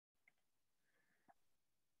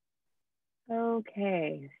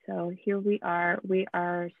Okay, so here we are. We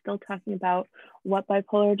are still talking about what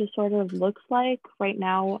bipolar disorder looks like. Right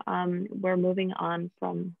now, we're moving on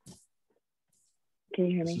from, can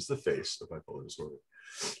you hear This me? is the face of bipolar disorder.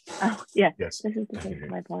 Oh, yeah, Yes. this is the face of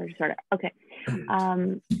bipolar disorder. Okay,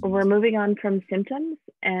 we're moving on from symptoms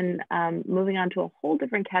and moving on to a whole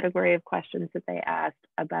different category of questions that they asked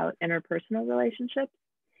about interpersonal relationships.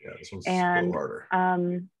 Yeah, this one's a little And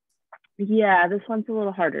harder. yeah, this one's a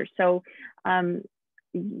little harder. So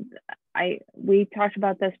we talked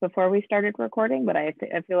about this before we started recording, but I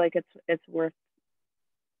feel like it's worth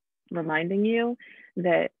reminding you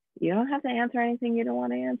that you don't have to answer anything you don't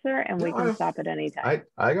want to answer, and we can stop at any time.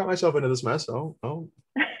 I got myself into this mess. Oh.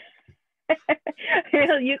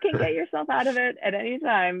 You can get yourself out of it at any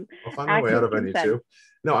time. I'll find my way out if I need to.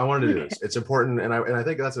 No, I wanted to do Okay. this. It's important, and I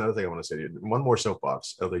think that's another thing I want to say to you. One more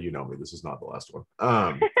soapbox, although you know me, this is not the last one.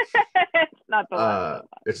 It's not the last one.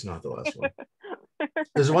 It's not the last one.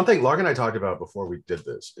 There's one thing Lark and I talked about before we did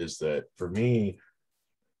this, is that for me,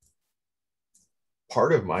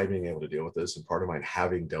 part of my being able to deal with this and part of mine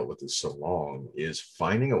having dealt with this so long is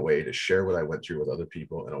finding a way to share what I went through with other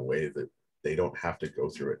people in a way that they don't have to go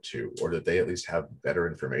through it too, or that they at least have better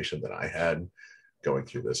information than I had going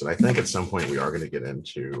through this. And I think at some point we are going to get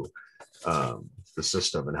into the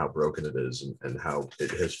system and how broken it is, and how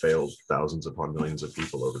it has failed thousands upon millions of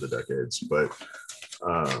people over the decades. But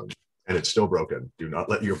and it's still broken. Do not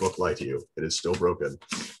let your book lie to you. It is still broken.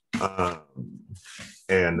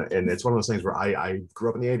 And it's one of those things where I grew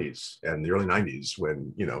up in the 80s and the early 90s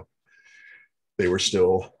when, they were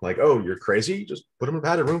still like, oh, you're crazy, just put them in a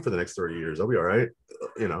padded room for the next 30 years, they'll be all right.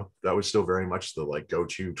 That was still very much the like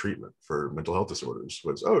go-to treatment for mental health disorders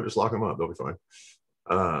was, oh, just lock them up, they'll be fine.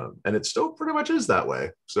 And it still pretty much is that way.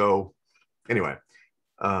 So anyway,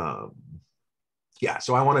 yeah,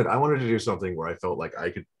 so I wanted to do something where I felt like I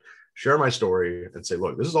could share my story and say,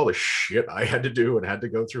 look, this is all the shit I had to do and had to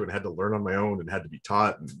go through and had to learn on my own and had to be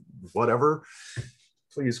taught and whatever.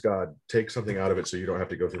 Please, God, take something out of it so you don't have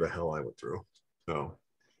to go through the hell I went through. So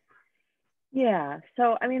yeah,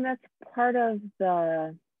 so I mean that's part of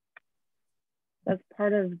the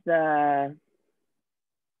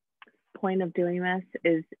point of doing this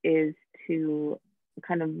is to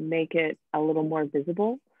kind of make it a little more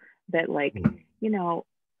visible that like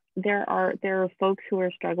there are folks who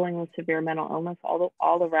are struggling with severe mental illness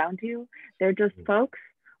all around you. They're just folks,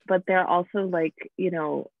 but they're also like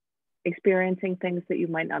experiencing things that you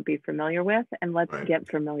might not be familiar with, and let's get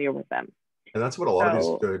familiar with them. And that's what a lot of these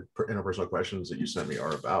good interpersonal questions that you sent me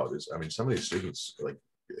are about. Is, I mean, some of these students, like,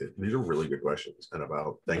 these are really good questions and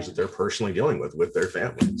about things that they're personally dealing with their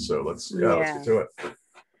family. So let's get to it.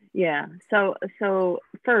 Yeah. So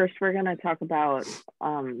first we're going to talk about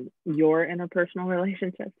your interpersonal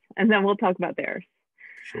relationships, and then we'll talk about theirs.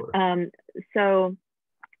 Sure. So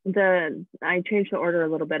I changed the order a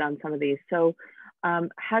little bit on some of these. So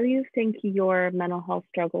how do you think your mental health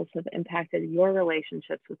struggles have impacted your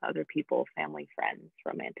relationships with other people, family, friends,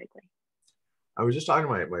 romantically? I was just talking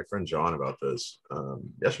to my friend John about this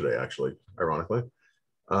yesterday, actually, ironically.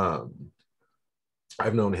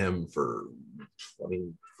 I've known him for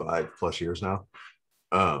 25 plus years now.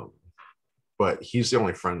 But he's the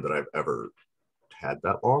only friend that I've ever had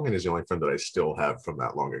that long, and he's the only friend that I still have from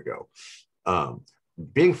that long ago.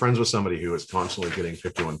 Being friends with somebody who is constantly getting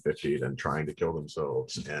 5150 and trying to kill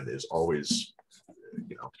themselves and is always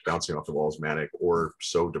bouncing off the walls, manic, or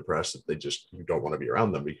so depressed that you don't want to be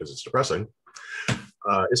around them because it's depressing,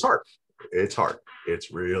 it's hard.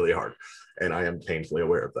 It's really hard, and I am painfully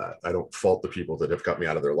aware of that. I don't fault the people that have cut me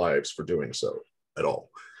out of their lives for doing so at all.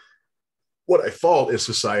 What I fault is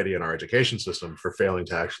society and our education system for failing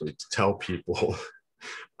to actually tell people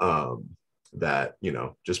that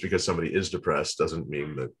just because somebody is depressed doesn't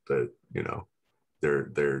mean that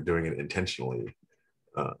they're doing it intentionally.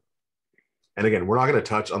 And again, we're not going to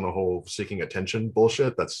touch on the whole seeking attention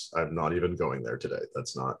bullshit. I'm not even going there today.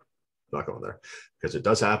 That's not going there, because it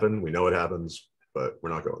does happen. We know it happens, but we're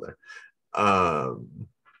not going there.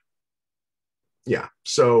 Yeah.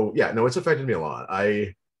 So yeah, no, it's affected me a lot.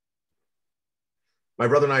 My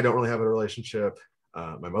brother and I don't really have a relationship.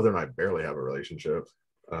 My mother and I barely have a relationship.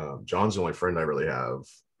 John's the only friend I really have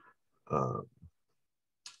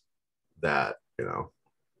that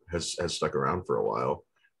has stuck around for a while.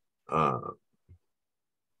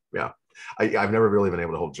 Yeah, I've never really been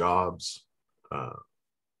able to hold jobs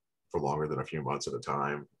for longer than a few months at a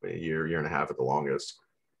time, a year and a half at the longest.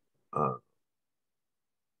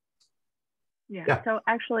 Yeah. So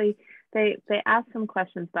actually, they asked some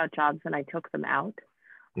questions about jobs, and I took them out.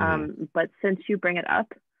 But since you bring it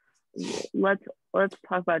up, let's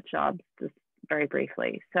talk about jobs just very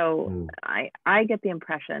briefly. So Mm. I get the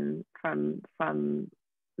impression from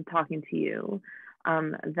talking to you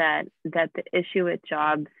that the issue at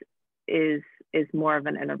jobs is more of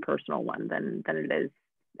an interpersonal one than it is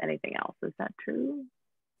anything else. Is that true?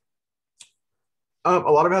 A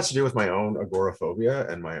lot of it has to do with my own agoraphobia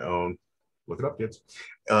and my own, look it up, kids,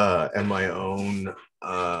 and my own,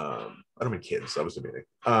 I don't mean kids, that was demeaning.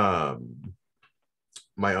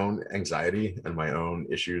 My own anxiety and my own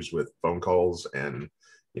issues with phone calls and,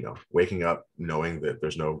 waking up knowing that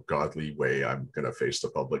there's no godly way I'm going to face the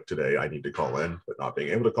public today. I need to call in, but not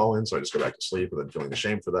being able to call in. So I just go back to sleep and then feeling the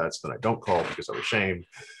shame for that. So then I don't call because I'm ashamed.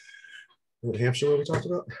 What Hampshire what we talked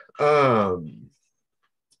about?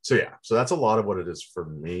 So yeah, so that's a lot of what it is for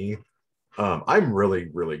me. I'm really,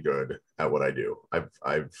 really good at what I do.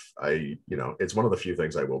 It's one of the few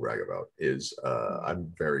things I will brag about is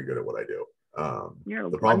I'm very good at what I do. You're a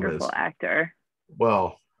The problem wonderful is, actor.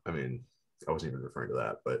 well, I mean, I wasn't even referring to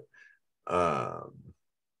that, but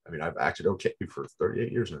I've acted okay for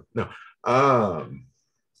 38 years now. No,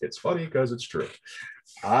 it's funny because it's true.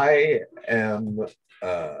 I am.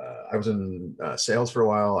 I was in sales for a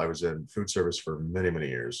while. I was in food service for many, many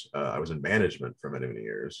years. I was in management for many, many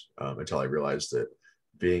years until I realized that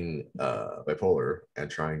being bipolar and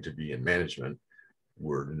trying to be in management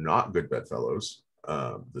were not good bedfellows.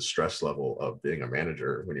 The stress level of being a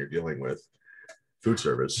manager when you're dealing with food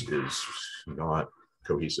service is not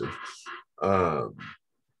cohesive. The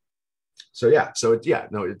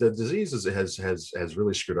disease has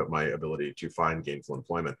really screwed up my ability to find gainful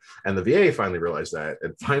employment, and the VA finally realized that,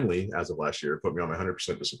 and finally, as of last year, put me on my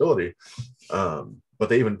 100% disability. But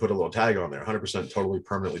they even put a little tag on there: 100% totally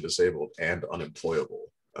permanently disabled and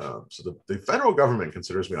unemployable. So the federal government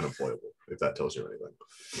considers me unemployable, if that tells you anything.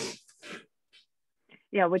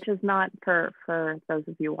 Yeah, which is not, for those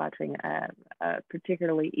of you watching, a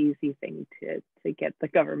particularly easy thing to get the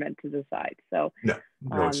government to decide. So no,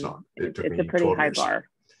 it's not. It's a pretty high bar.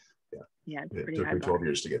 Yeah, it's it took me 12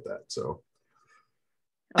 years to get that. So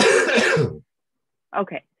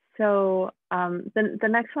okay. So the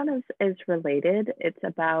next one is related. It's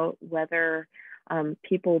about whether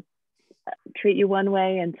people treat you one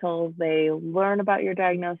way until they learn about your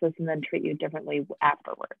diagnosis and then treat you differently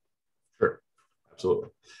afterwards. Sure. Absolutely.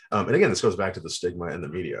 And again, this goes back to the stigma in the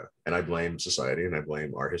media, and I blame society, and I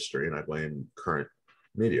blame our history, and I blame current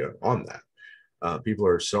media on that. People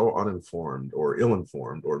are so uninformed or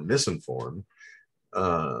ill-informed or misinformed,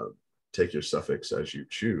 take your suffix as you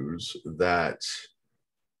choose, that,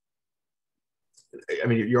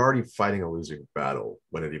 you're already fighting a losing battle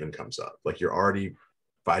when it even comes up. Like, you're already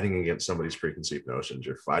fighting against somebody's preconceived notions.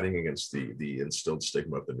 You're fighting against the instilled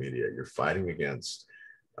stigma of the media. You're fighting against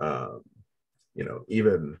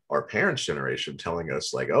even our parents' generation telling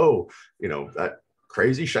us, like, oh, that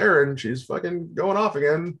crazy Sharon, she's fucking going off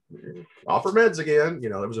again, off her meds again.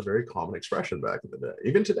 That was a very common expression back in the day.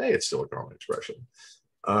 Even today, it's still a common expression.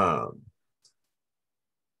 So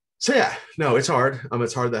yeah, no, it's hard.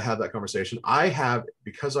 It's hard to have that conversation.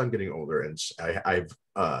 Because I'm getting older, and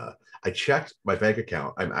I checked my bank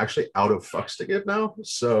account. I'm actually out of fucks to give now.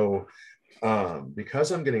 So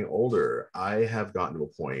because I'm getting older, I have gotten to a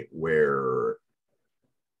point where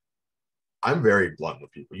I'm very blunt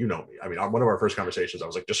with people. You know me. On one of our first conversations, I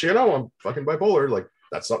was like, just so you know, I'm fucking bipolar. Like,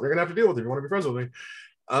 that's something you're gonna have to deal with if you want to be friends with me.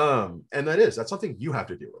 And that's something you have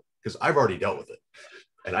to deal with, because I've already dealt with it,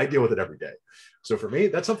 and I deal with it every day. So for me,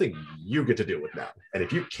 that's something you get to deal with now. And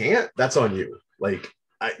if you can't, that's on you. Like,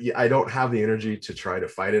 I don't have the energy to try to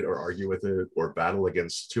fight it or argue with it or battle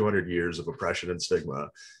against 200 years of oppression and stigma.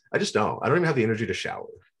 I just don't. I don't even have the energy to shower.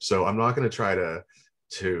 So I'm not going to try to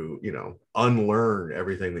unlearn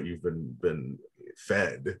everything that you've been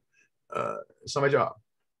fed. It's not my job.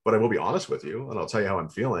 But I will be honest with you, and I'll tell you how I'm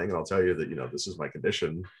feeling, and I'll tell you that this is my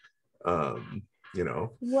condition. Well,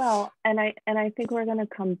 and I think we're going to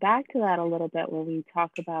come back to that a little bit when we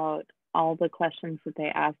talk about all the questions that they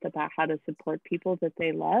asked about how to support people that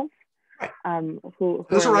they love.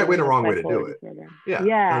 There's a right way and a wrong way to do it. Yeah,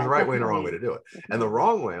 there's a right way and a wrong way to do it. Definitely. And the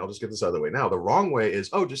wrong way, I'll just get this out of the way now. The wrong way is,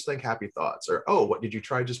 oh, just think happy thoughts, or, oh, what did you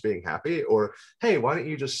try just being happy? Or, hey, why don't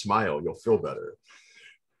you just smile? You'll feel better.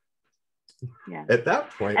 Yeah. At that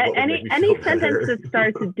point, any sentence that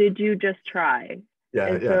starts, did you just try?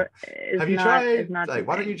 Yeah. Have you tried? Like,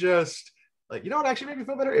 why don't you just, like, what actually make me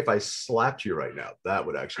feel better? If I slapped you right now, that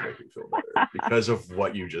would actually make me feel better because of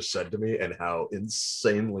what you just said to me and how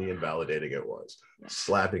insanely invalidating it was. Yeah.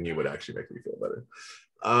 Slapping you would actually make me feel better.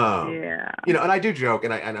 And I do joke,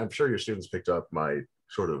 and I'm sure your students picked up my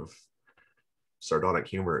sort of sardonic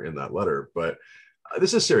humor in that letter, but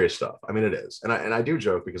this is serious stuff. It is. And I do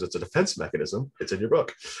joke because it's a defense mechanism. It's in your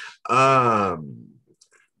book.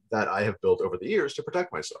 that I have built over the years to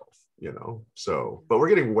protect myself, you know. So, but we're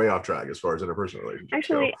getting way off track as far as interpersonal relationships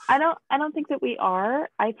Actually, go. I don't think that we are.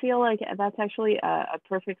 I feel like that's actually a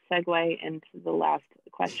perfect segue into the last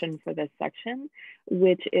question for this section,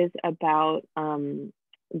 which is about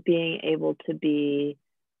being able to be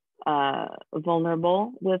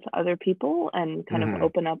vulnerable with other people and kind of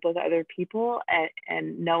open up with other people,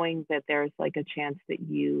 and knowing that there's like a chance that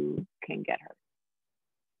you can get hurt.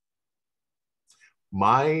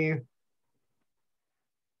 My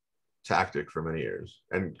tactic for many years,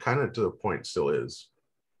 and kind of to the point still is,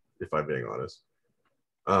 if I'm being honest,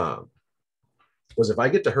 was if I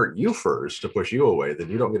get to hurt you first to push you away, then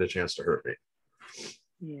you don't get a chance to hurt me.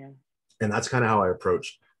 Yeah. And that's kind of how I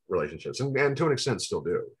approach relationships, and to an extent still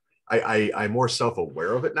do. I'm more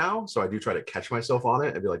self-aware of it now, so I do try to catch myself on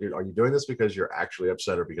it and be like, dude, are you doing this because you're actually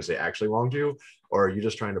upset or because they actually wronged you, or are you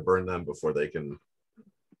just trying to burn them before they can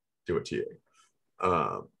do it to you?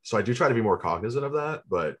 So I do try to be more cognizant of that,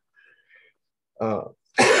 but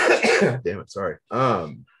damn it, sorry.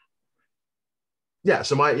 Yeah,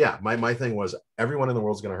 so my thing was everyone in the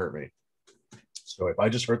world's going to hurt me. So if I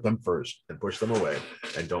just hurt them first and push them away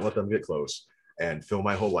and don't let them get close and fill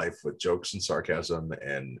my whole life with jokes and sarcasm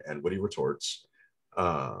and witty retorts,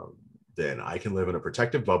 then I can live in a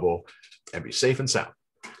protective bubble and be safe and sound.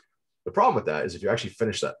 The problem with that is if you actually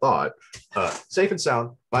finish that thought, safe and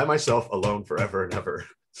sound by myself alone forever and ever.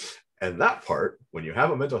 And that part, when you have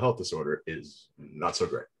a mental health disorder, is not so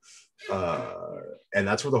great. And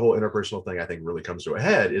that's where the whole interpersonal thing, I think, really comes to a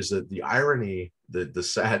head, is that the irony, the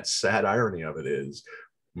sad irony of it is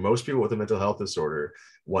most people with a mental health disorder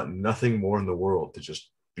want nothing more in the world to just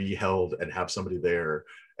be held and have somebody there,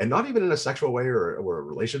 and not even in a sexual way or a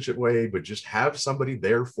relationship way, but just have somebody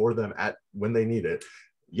there for them at when they need it,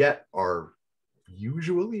 yet are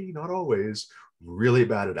usually, not always, really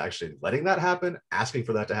bad at actually letting that happen, asking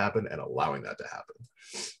for that to happen, and allowing that to happen.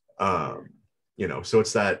 You know, so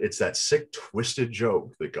it's that sick, twisted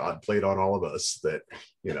joke that God played on all of us, that,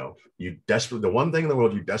 you know, the one thing in the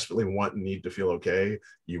world you desperately want and need to feel okay,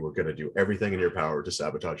 you were going to do everything in your power to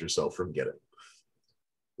sabotage yourself from getting.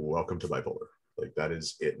 Welcome to bipolar. Like, that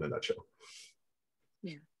is it in a nutshell.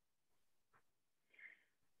 Yeah.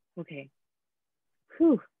 Okay.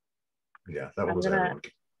 Whew. Yeah, that one was everyone.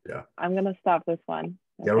 Yeah. I'm gonna stop this one.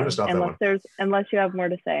 Okay. Yeah, we're gonna stop unless you have more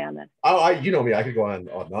to say on this. Oh, you know me, I could go on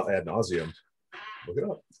ad nauseum. Look it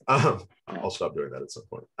up. I'll stop doing that at some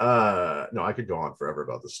point. No, I could go on forever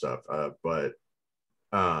about this stuff. But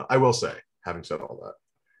I will say, having said all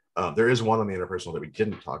that, there is one on the interpersonal that we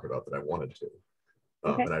didn't talk about that I wanted to.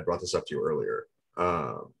 Okay. And I brought this up to you earlier.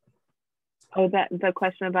 That the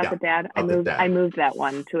question about the dad. I moved that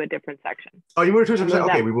one to a different section. Oh, you moved to a different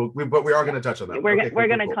section? Okay, but we are going to touch on that. We're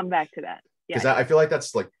going to come back to that. Because I feel like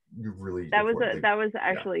that's like really that was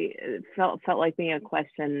actually it felt like being a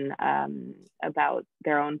question about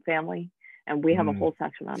their own family, and we have a whole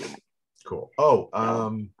section on that. Cool. Oh,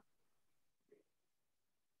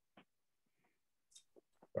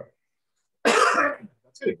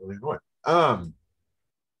 that's getting really annoying.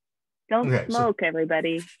 Don't smoke,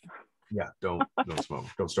 everybody. Yeah, don't smoke.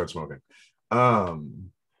 Don't start smoking.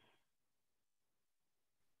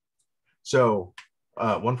 So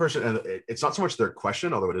one person, and it's not so much their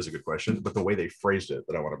question, although it is a good question, but the way they phrased it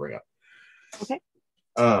that I want to bring up. Okay.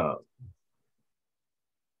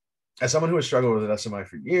 As someone who has struggled with an SMI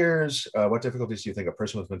for years, what difficulties do you think a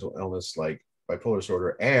person with mental illness like bipolar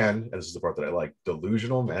disorder and this is the part that I like,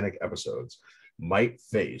 delusional manic episodes might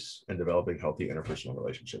face in developing healthy interpersonal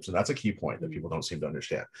relationships? And that's a key point that people don't seem to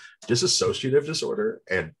understand. Dissociative disorder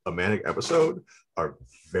and a manic episode are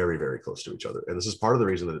very, very close to each other. And this is part of the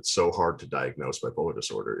reason that it's so hard to diagnose bipolar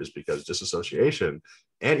disorder, is because dissociation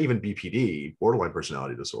and even BPD, borderline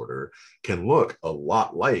personality disorder, can look a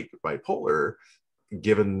lot like bipolar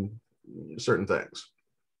given certain things.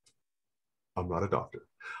 I'm not a doctor.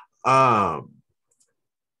 But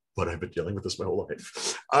I've been dealing with this my whole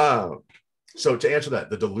life. So to answer that,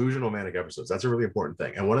 the delusional manic episodes, that's a really important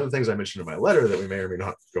thing. And one of the things I mentioned in my letter that we may or may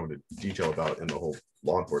not go into detail about in the whole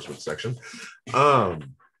law enforcement section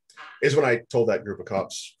is when I told that group of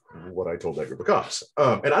cops what I told that group of cops.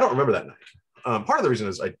 And I don't remember that night. Part of the reason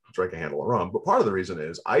is I drank a handle of rum, but part of the reason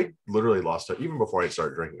is I literally lost touch. Even before I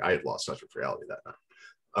started drinking, I had lost touch with reality that night.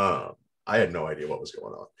 I had no idea what was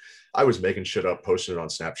going on. I was making shit up, posting it on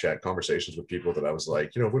Snapchat, conversations with people that I was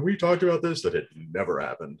like, you know, when we talked about this, that had never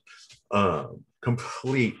happened.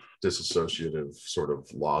 Complete dissociative sort of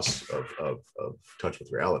loss of touch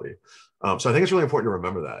with reality. So I think it's really important to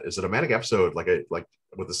remember that, is that a manic episode, like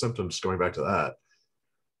with the symptoms, going back to that,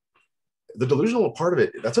 the delusional part of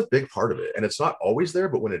it, that's a big part of it. And it's not always there,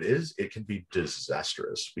 but when it is, it can be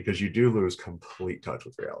disastrous because you do lose complete touch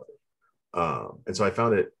with reality. And so I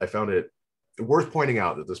found it worth pointing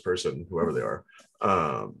out that this person, whoever they are,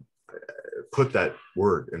 put that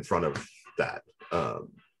word in front of that.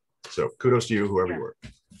 So kudos to you, whoever you were.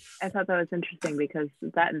 I thought that was interesting because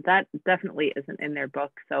that definitely isn't in their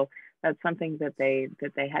book. So that's something that they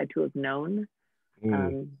had to have known.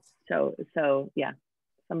 So yeah,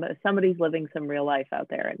 somebody's living some real life out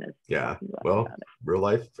there and is well, real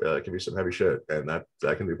life can be some heavy shit, and that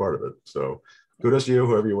can be part of it. So kudos to you,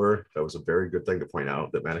 whoever you were. That was a very good thing to point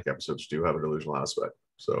out, that manic episodes do have a delusional aspect.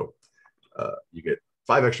 So you get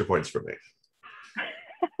 5 extra points from me.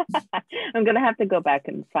 I'm gonna have to go back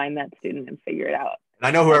and find that student and figure it out. And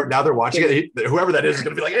I know whoever, now they're watching it, whoever that is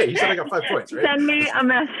going to be like, hey, he said I got 5 points, right? Send me a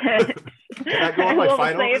message. Can I go on my it will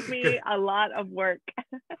final? Save me a lot of work.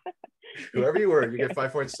 Whoever you were, you get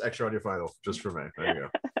 5 points extra on your final, just for me. There you go.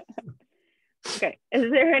 Okay. Is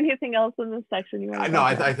there anything else in this section you want to No,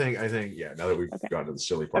 I think, yeah, now that we've gone to the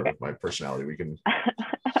silly part of my personality, we can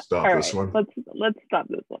stop this one. Let's stop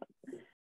this one.